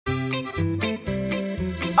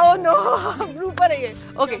No blooper है ये.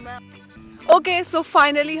 Okay so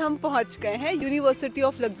finally हम पहुंच गए हैं यूनिवर्सिटी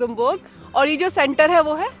ऑफ लग्जमबर्ग और ये जो सेंटर है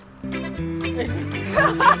वो है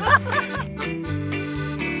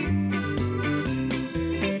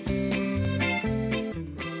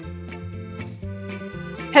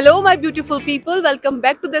Hello my beautiful people, welcome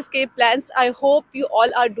back to the Escape Plans. I hope you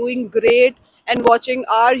all are doing great and watching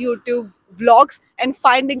our YouTube vlogs and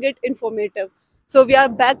finding it informative. So we are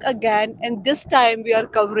back again and this time we are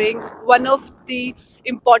covering one of the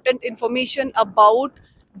important information about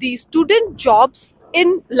the student jobs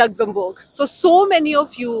in Luxembourg. So many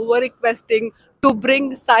of you were requesting to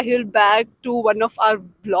bring Sahil back to one of our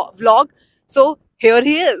vlog. So here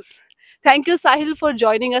he is. Thank you Sahil for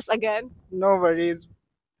joining us again. No worries.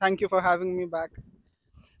 Thank you for having me back.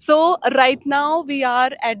 So right now we are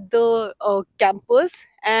at the campus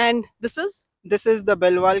and this is the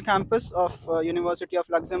Belval campus of University of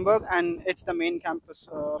Luxembourg and it's the main campus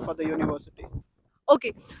for the university.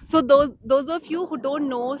 Okay, so those of you who don't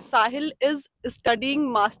know, Sahil is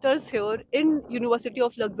studying masters here in University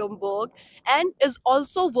of Luxembourg and is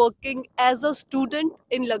also working as a student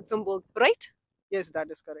in Luxembourg, right? Yes, that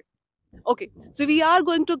is correct. Okay, so we are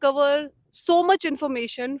going to cover so much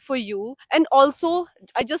information for you, and also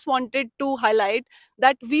I just wanted to highlight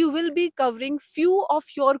that we will be covering few of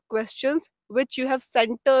your questions which you have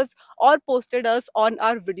sent us or posted us on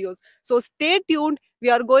our videos. So stay tuned, we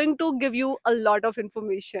are going to give you a lot of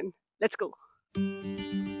information. Let's go.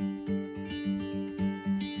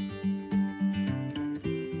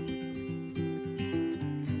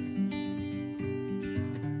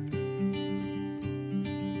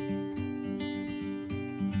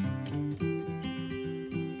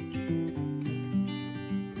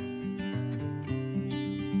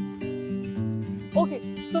 Okay,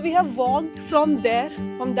 so we have walked from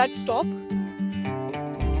that stop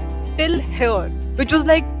till here, which was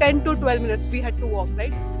like 10 to 12 minutes we had to walk,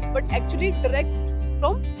 right? But actually direct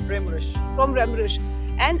from Remrish.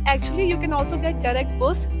 And actually you can also get direct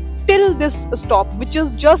bus till this stop, which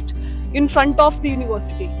is just in front of the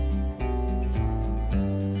university.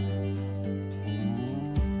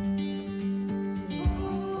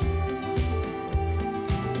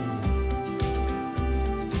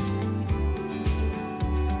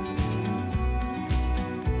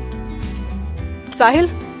 Sahil,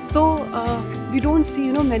 so we don't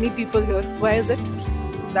see many people here. Why is it?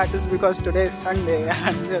 That is because today is Sunday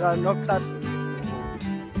and there are no classes.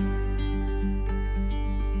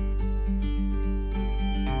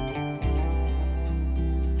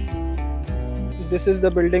 This is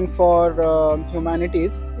the building for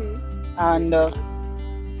humanities and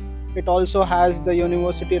it also has the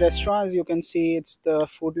university restaurant. As you can see, it's the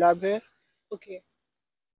food lab here. Okay.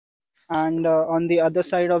 And on the other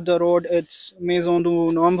side of the road it's Maison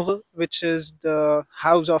du Nombre, which is the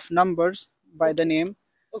house of numbers by the name.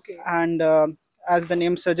 Okay. And as the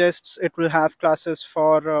name suggests, it will have classes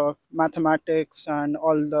for mathematics and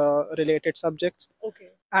all the related subjects. Okay.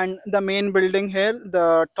 And the main building here,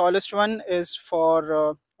 the tallest one, is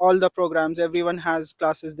for all the programs. Everyone has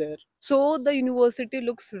classes there. So the university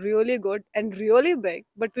looks really good and really big,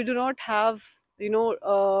 but we do not have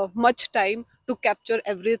much time to capture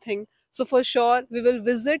everything. So for sure we will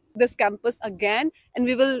visit this campus again and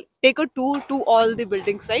we will take a tour to all the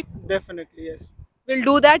buildings, right? Definitely, yes. We'll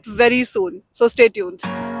do that very soon. So stay tuned.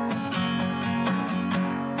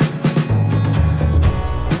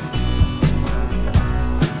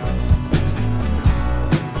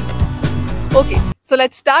 Okay, so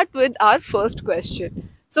let's start with our first question.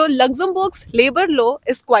 So Luxembourg's labor law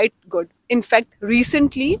is quite good. In fact,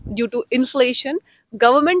 recently, due to inflation,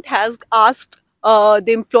 government has asked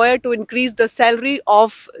the employer to increase the salary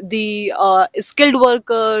of the skilled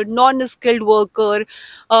worker, non-skilled worker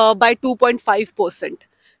by 2.5%.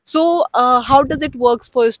 So how does it works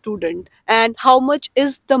for a student and how much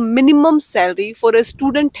is the minimum salary for a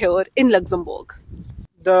student here in Luxembourg?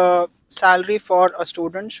 The salary for a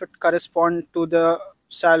student should correspond to the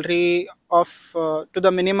salary of to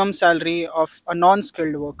the minimum salary of a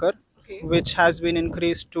non-skilled worker, Okay. which has been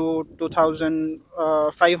increased to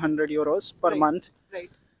 2,500 euros per Right. month.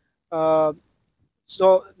 Right.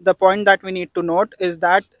 So the point that we need to note is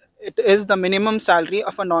that it is the minimum salary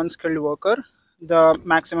of a non-skilled worker. The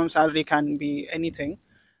maximum salary can be anything.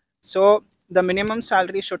 So the minimum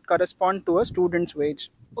salary should correspond to a student's wage.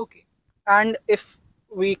 Okay. And if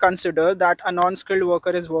we consider that a non-skilled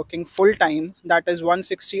worker is working full-time, that is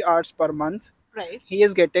 160 hours per month, Right. he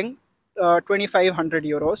is getting 2,500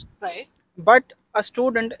 euros. Right. But a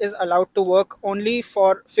student is allowed to work only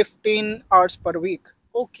for 15 hours per week.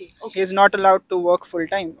 Okay. He is not allowed to work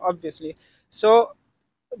full-time, obviously. So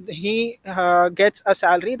he gets a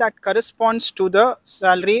salary that corresponds to the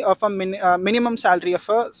salary of a minimum salary of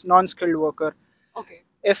a non-skilled worker. Okay.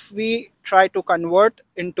 If we try to convert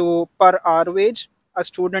into per hour wage, a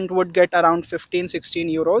student would get around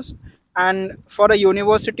 15-16 euros, and for a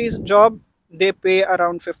university's job they pay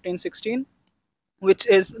around 15-16, which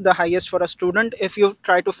is the highest for a student. If you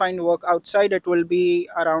try to find work outside, it will be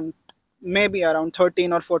around maybe around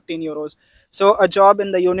 13 or 14 euros. So a job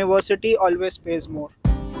in the university always pays more.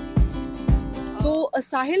 So,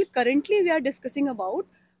 Sahil, currently we are discussing about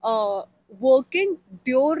working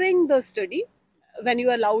during the study when you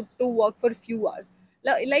are allowed to work for few hours.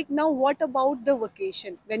 Like now, what about the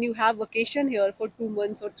vacation? When you have vacation here for 2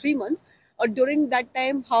 months or 3 months, or during that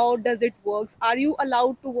time, how does it works? Are you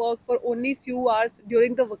allowed to work for only few hours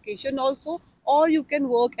during the vacation also, or you can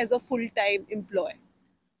work as a full-time employee?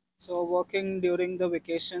 So working during the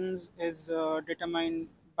vacations is determined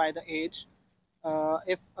by the age.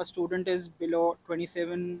 If a student is below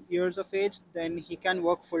 27 years of age, then he can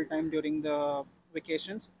work full time during the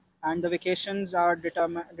vacations, and the vacations are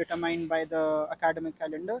determined by the academic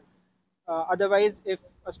calendar. Otherwise, if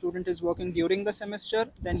a student is working during the semester,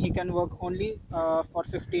 then he can work only for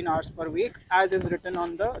 15 hours per week, as is written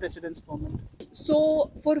on the residence permit.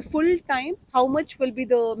 So, for full time, how much will be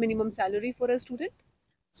the minimum salary for a student?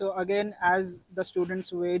 So again, as the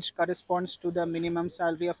student's wage corresponds to the minimum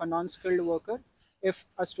salary of a non-skilled worker, if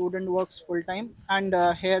a student works full time, and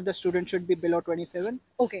here the student should be below 27.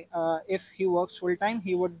 Okay. If he works full time,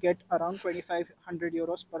 he would get around 2,500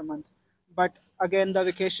 euros per month. But again, the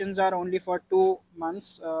vacations are only for 2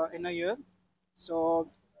 months in a year, so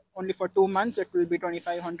only for 2 months it will be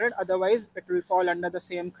 2,500. Otherwise, it will fall under the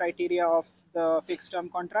same criteria of the fixed term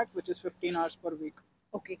contract, which is 15 hours per week.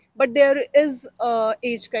 Okay, but there is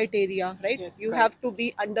age criteria, right? Yes, You correct. have to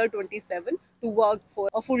be under 27 to work for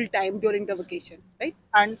a full time during the vacation, right?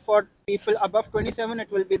 And for people above 27,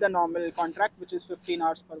 it will be the normal contract, which is 15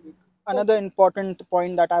 hours per week. Another important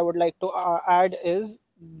point that I would like to add is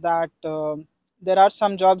that there are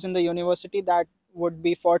some jobs in the university that would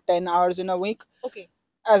be for 10 hours in a week. Okay.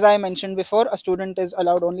 As I mentioned before, a student is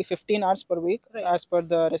allowed only 15 hours per week, Right. as per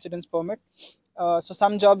the residence permit. So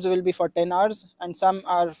some jobs will be for 10 hours and some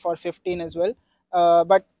are for 15 as well.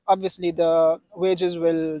 But obviously, the wages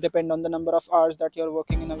will depend on the number of hours that you're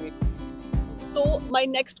working in a week. So my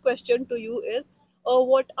next question to you is,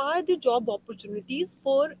 what are the job opportunities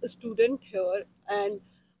for a student here, and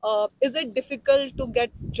is it difficult to get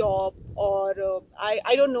job, or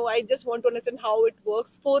I don't know. I just want to understand how it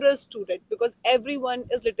works for a student, because everyone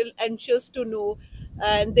is little anxious to know,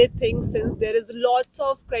 and they think since there is lots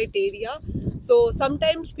of criteria, so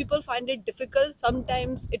sometimes people find it difficult.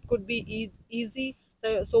 Sometimes it could be easy.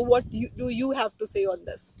 So what do you have to say on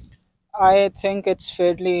this? I think it's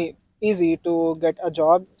fairly easy to get a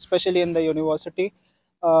job, especially in the university.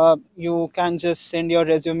 You can just send your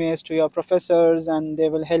resumes to your professors and they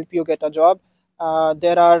will help you get a job.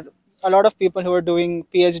 There are a lot of people who are doing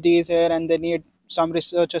PhDs here and they need some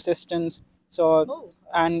research assistants. So, Oh.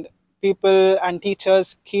 and people and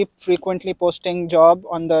teachers keep frequently posting job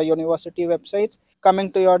on the university websites.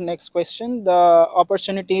 Coming to your next question, the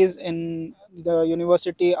opportunities in the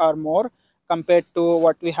university are more compared to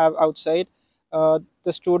what we have outside.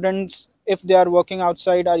 The students, if they are working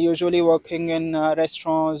outside, are usually working in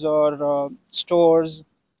restaurants or stores,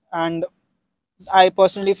 and I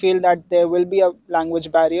personally feel that there will be a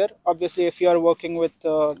language barrier. Obviously, if you are working with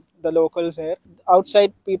the locals here,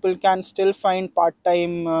 outside people can still find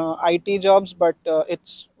part-time IT jobs, but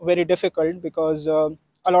it's very difficult because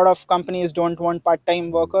a lot of companies don't want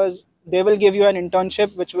part-time workers. They will give you an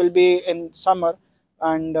internship, which will be in summer,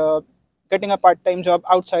 and getting a part-time job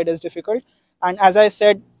outside is difficult. And as I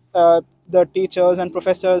said, the teachers and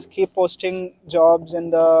professors keep posting jobs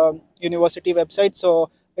in the university website,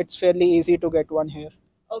 so it's fairly easy to get one here.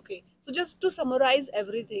 Okay, so just to summarize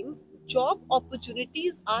everything, job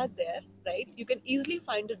opportunities are there, right? You can easily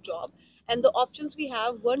find a job, and the options we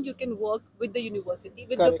have, one, you can work with the university,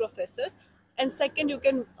 with the Correct. professors, and second, you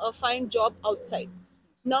can find job outside.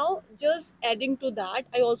 Now, just adding to that,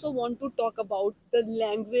 I also want to talk about the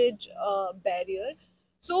language barrier.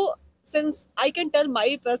 So, since I can tell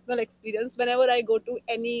my personal experience, whenever I go to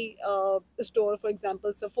any store, for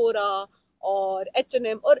example, Sephora or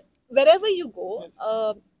H&M or wherever you go,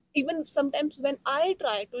 Yes. even sometimes when I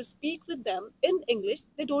try to speak with them in English,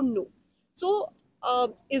 they don't know. So,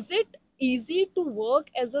 is it easy to work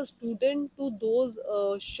as a student to those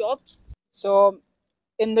shops? So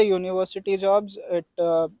in the university jobs, it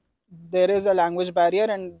there is a language barrier,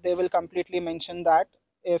 and they will completely mention that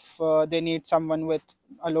if they need someone with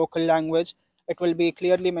a local language, it will be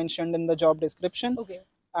clearly mentioned in the job description. Okay.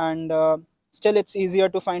 and still it's easier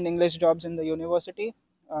to find English jobs in the university,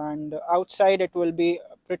 and outside it will be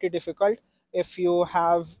pretty difficult. If you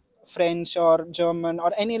have French or German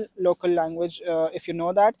or any local language, if you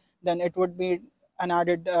know that, then it would be an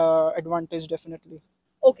added advantage, definitely.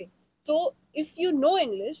 Okay, so if you know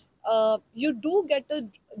English, you do get a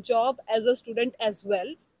job as a student as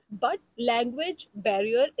well. But language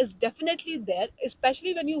barrier is definitely there,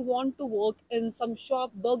 especially when you want to work in some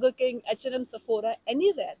shop, Burger King, H&M, Sephora,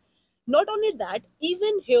 anywhere. Not only that,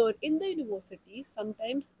 even here in the university,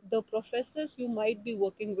 sometimes the professors you might be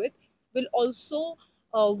working with will also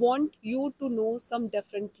want you to know some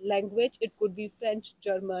different language. It could be French,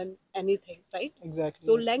 German, anything, right? Exactly,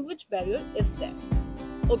 So yes. language barrier is there.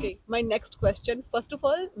 Okay, my next question. First of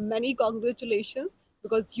all, many congratulations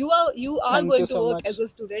because you are Thank you going to so work as much. a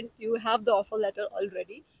student. You have the offer letter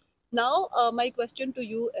already. Now, my question to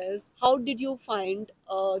you is: how did you find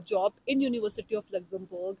a job in University of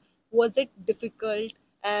Luxembourg? Was it difficult,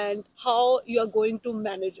 and how you are going to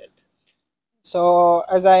manage it? So,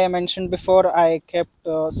 as I mentioned before, I kept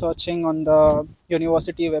searching on the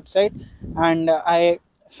university website, and I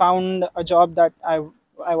found a job that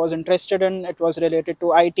I was interested in. It was related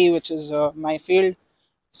to IT, which is my field.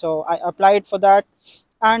 So I applied for that,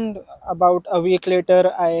 and about a week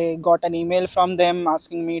later, I got an email from them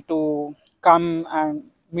asking me to come and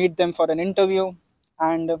meet them for an interview.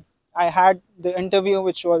 And I had the interview,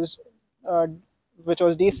 uh, which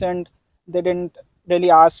was decent. They didn't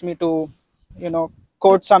really ask me to, you know,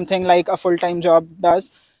 code something like a full-time job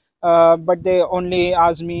does. But they only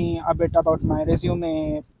asked me a bit about my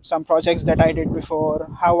resume, some projects that I did before,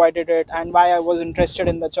 how I did it, and why I was interested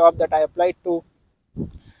in the job that I applied to.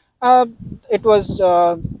 uh, it was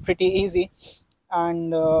pretty easy,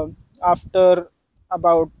 and after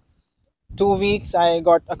about 2 weeks, I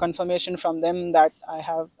got a confirmation from them that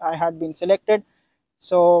I had been selected.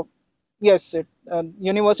 So yes,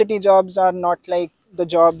 university jobs are not like the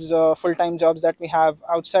jobs, full time jobs that we have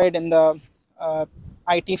outside in the uh,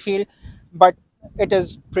 IT field, but it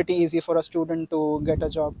is pretty easy for a student to get a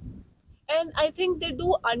job. And I think they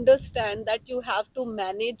do understand that you have to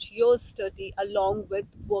manage your study along with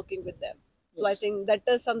working with them. So I Yes. think that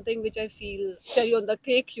is something which I feel cherry on the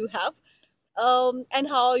cake you have. And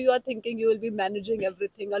how you are thinking you will be managing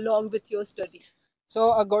everything along with your study.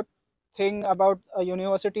 So a good thing about a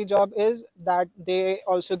university job is that they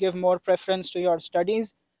also give more preference to your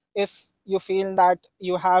studies. If you feel that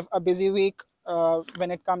you have a busy week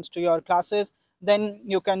when it comes to your classes, then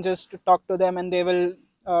you can just talk to them and they will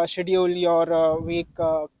schedule your week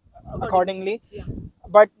Accordingly, accordingly. yeah.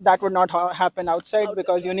 But that would not happen outside, Outside,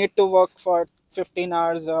 because yeah. you need to work for 15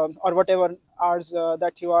 hours or whatever hours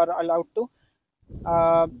that you are allowed to.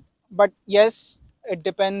 uh, but yes, it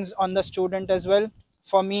depends on the student as well.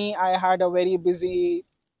 For me, I had a very busy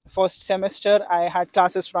first semester. I had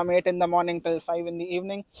classes from 8 in the morning till 5 in the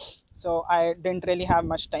evening, so I didn't really have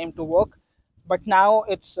much time to work. But now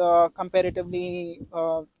it's comparatively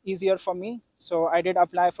easier for me, so I did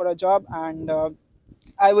apply for a job, and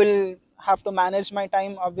I will have to manage my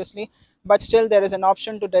time, obviously, but still there is an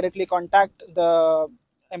option to directly contact the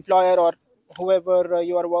employer or whoever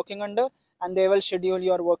you are working under, and they will schedule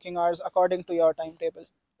your working hours according to your timetable.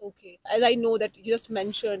 Okay. As I know that you just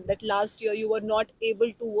mentioned that last year you were not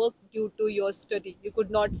able to work due to your study. You could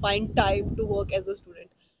not find time to work as a student.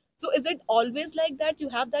 So is it always like that? You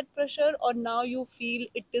have that pressure, or now you feel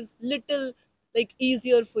it is little like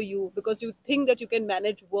easier for you because you think that you can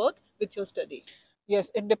manage work with your study?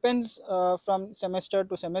 Yes, it depends from semester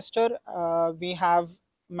to semester. We have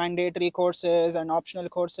mandatory courses and optional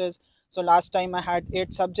courses. So last time I had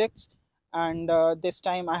 8 subjects, and this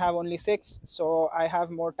time I have only 6. So I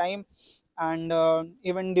have more time, and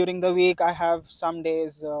even during the week I have some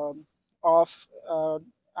days off,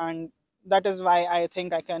 and that is why I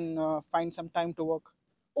think I can find some time to work.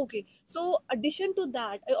 Okay. So addition to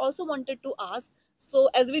that, I also wanted to ask, so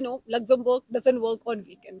as we know, Luxembourg doesn't work on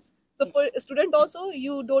weekends. So for Yes, a student also,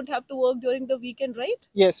 you don't have to work during the weekend, right?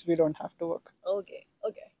 yes, we don't have to work. Okay.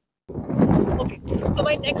 Okay. Okay, so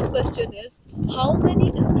my next question is, how many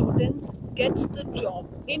students gets the job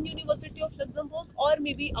in University of Luxembourg or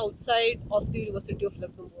maybe outside of the University of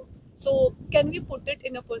Luxembourg? So can we put it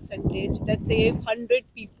in a percentage? Let's say if 100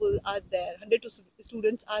 people are there, 100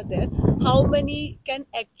 students are there, how many can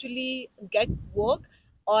actually get work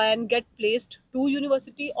and get placed to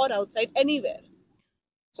university or outside anywhere?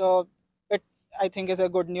 So it, I think, is a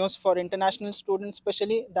good news for international students,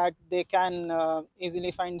 especially that they can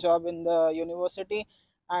easily find job in the university,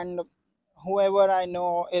 and whoever I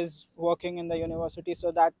know is working in the university,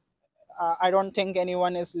 so that I don't think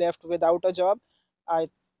anyone is left without a job. I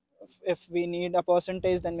if we need a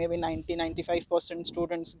percentage, then maybe 90-95%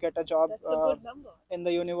 students get a job That's a good number. in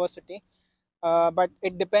the university. But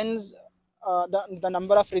it depends. The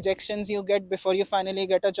number of rejections you get before you finally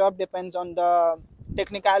get a job depends on the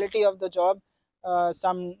technicality of the job.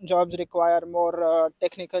 Some jobs require more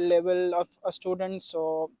technical level of a student.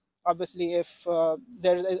 So obviously, if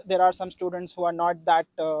there are some students who are not that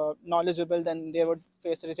knowledgeable, then they would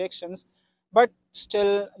face rejections. But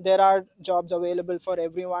still, there are jobs available for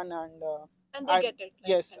everyone, And they I get it, right?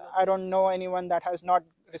 yes, I don't know anyone that has not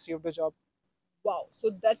received a job. Wow. So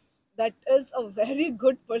that is a very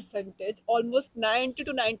good percentage. Almost 90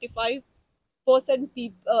 to 95%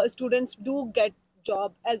 students do get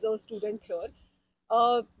job as a student here.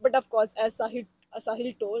 But of course, as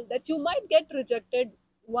Sahil told, that you might get rejected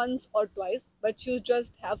once or twice, but you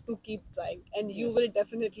just have to keep trying, and you Yes. will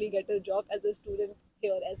definitely get a job as a student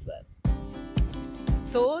here as well.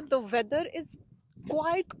 So the weather is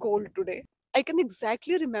quite cold today. I can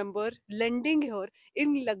exactly remember landing here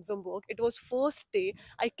in Luxembourg. It was first day.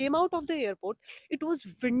 I came out of the airport. It was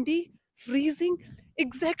windy, freezing,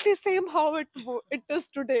 exactly same how it is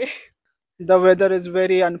today. The weather is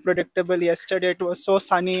very unpredictable. Yesterday it was so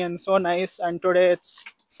sunny and so nice, and today it's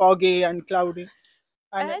foggy and cloudy.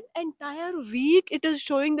 And And entire week it is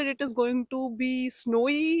showing that it is going to be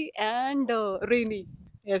snowy and rainy.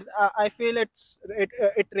 yes, I feel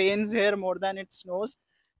it rains here more than it snows,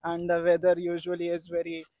 and the weather usually is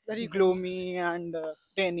very Very cold. gloomy and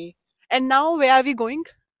rainy. And now where are we going?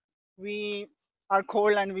 We are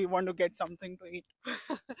cold and we want to get something to eat.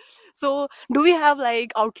 So, do we have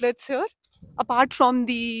like outlets here apart from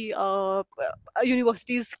the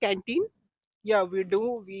university's canteen? Yeah, we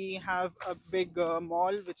do. We have a big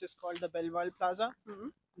mall which is called the Belval Plaza.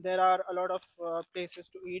 Mhm. There are a lot of places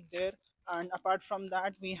to eat there, and apart from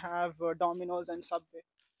that, we have Domino's and Subway.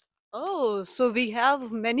 Oh, so we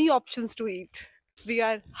have many options to eat. We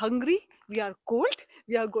are hungry, we are cold,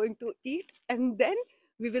 we are going to eat, and then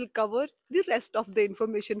we will cover the rest of the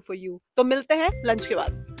information for you. तो मिलते हैं lunch के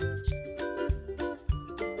बाद.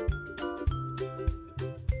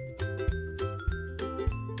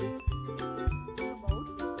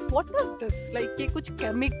 About what is this? Like ये कुछ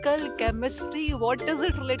chemical, chemistry, what is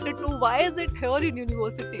it related to? Why is it here in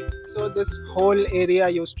university? So this whole area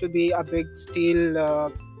used to be a big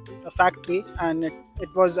steel factory, and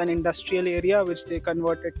it was an industrial area which they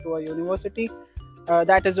converted to a university.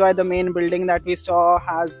 That is why the main building that we saw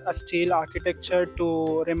has a steel architecture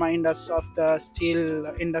to remind us of the steel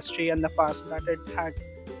industry and the past that it had.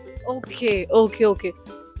 Okay, okay, okay.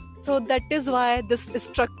 So that is why this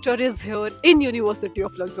structure is here in University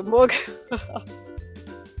of Luxembourg.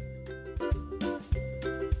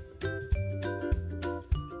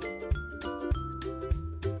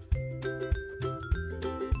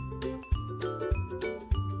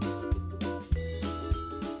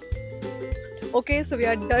 Okay, so we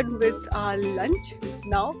are done with our lunch.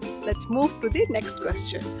 Now let's move to the next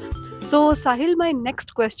question. So, Sahil, my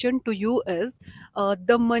next question to you is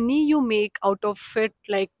the money you make out of it,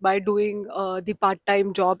 like by doing the part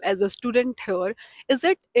time job as a student here, is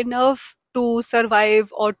it enough to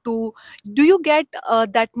survive, or do you get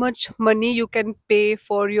that much money you can pay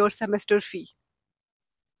for your semester fee?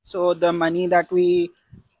 So the money that we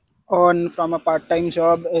earn from a part-time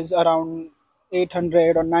job is around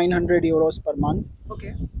 800 or 900 euros per month.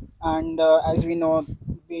 Okay. And as we know,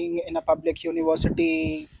 being in a public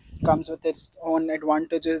university comes with its own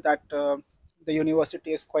advantages that the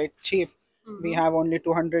university is quite cheap. We Mm-hmm. have only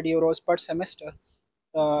 200 euros per semester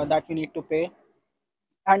that we need to pay.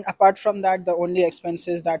 And apart from that, the only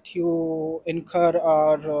expenses that you incur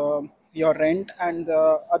are your rent and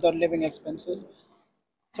the other living expenses.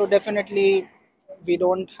 So definitely, we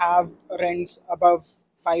don't have rents above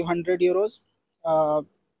 500 euros. Uh,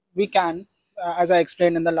 we can, as I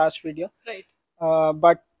explained in the last video, Right.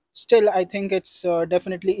 but still, I think it's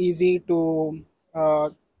definitely easy to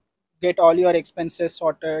get all your expenses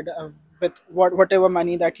sorted with whatever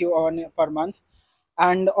money that you earn per month.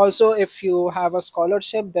 And also, if you have a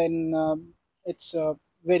scholarship, then it's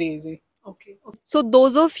very easy. Okay. So,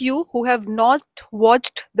 those of you who have not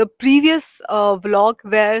watched the previous vlog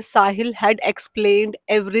where Sahil had explained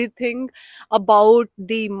everything about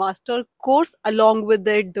the master course, along with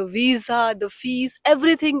it, the visa, the fees,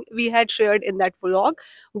 everything we had shared in that vlog,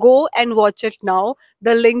 go and watch it now.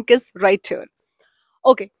 The link is right here.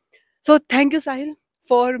 Okay. So thank you, Sahil,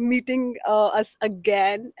 for meeting us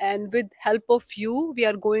again. And with help of you, we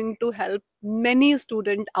are going to help many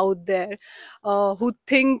students out there who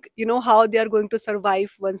think, how they are going to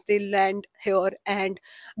survive once they land here. And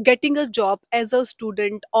getting a job as a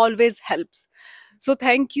student always helps. So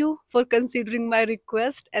thank you for considering my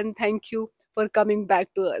request, and thank you for coming back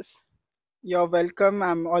to us. You're welcome.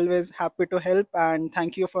 I'm always happy to help, and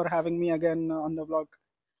thank you for having me again on the vlog.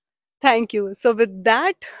 Thank you. So with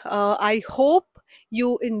that, I hope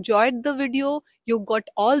you enjoyed the video. You got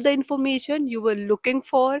all the information you were looking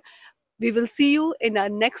for. We will see you in our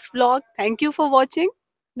next vlog. Thank you for watching.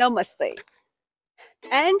 Namaste.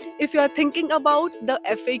 And if you are thinking about the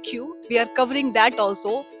FAQ, we are covering that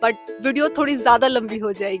also, but video थोड़ी ज़्यादा लंबी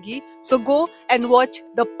हो जाएगी. So go and watch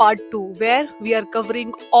the part 2 where we are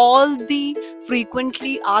covering all the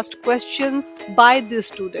frequently asked questions by the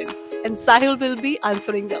student, and Sahil will be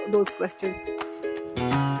answering those questions.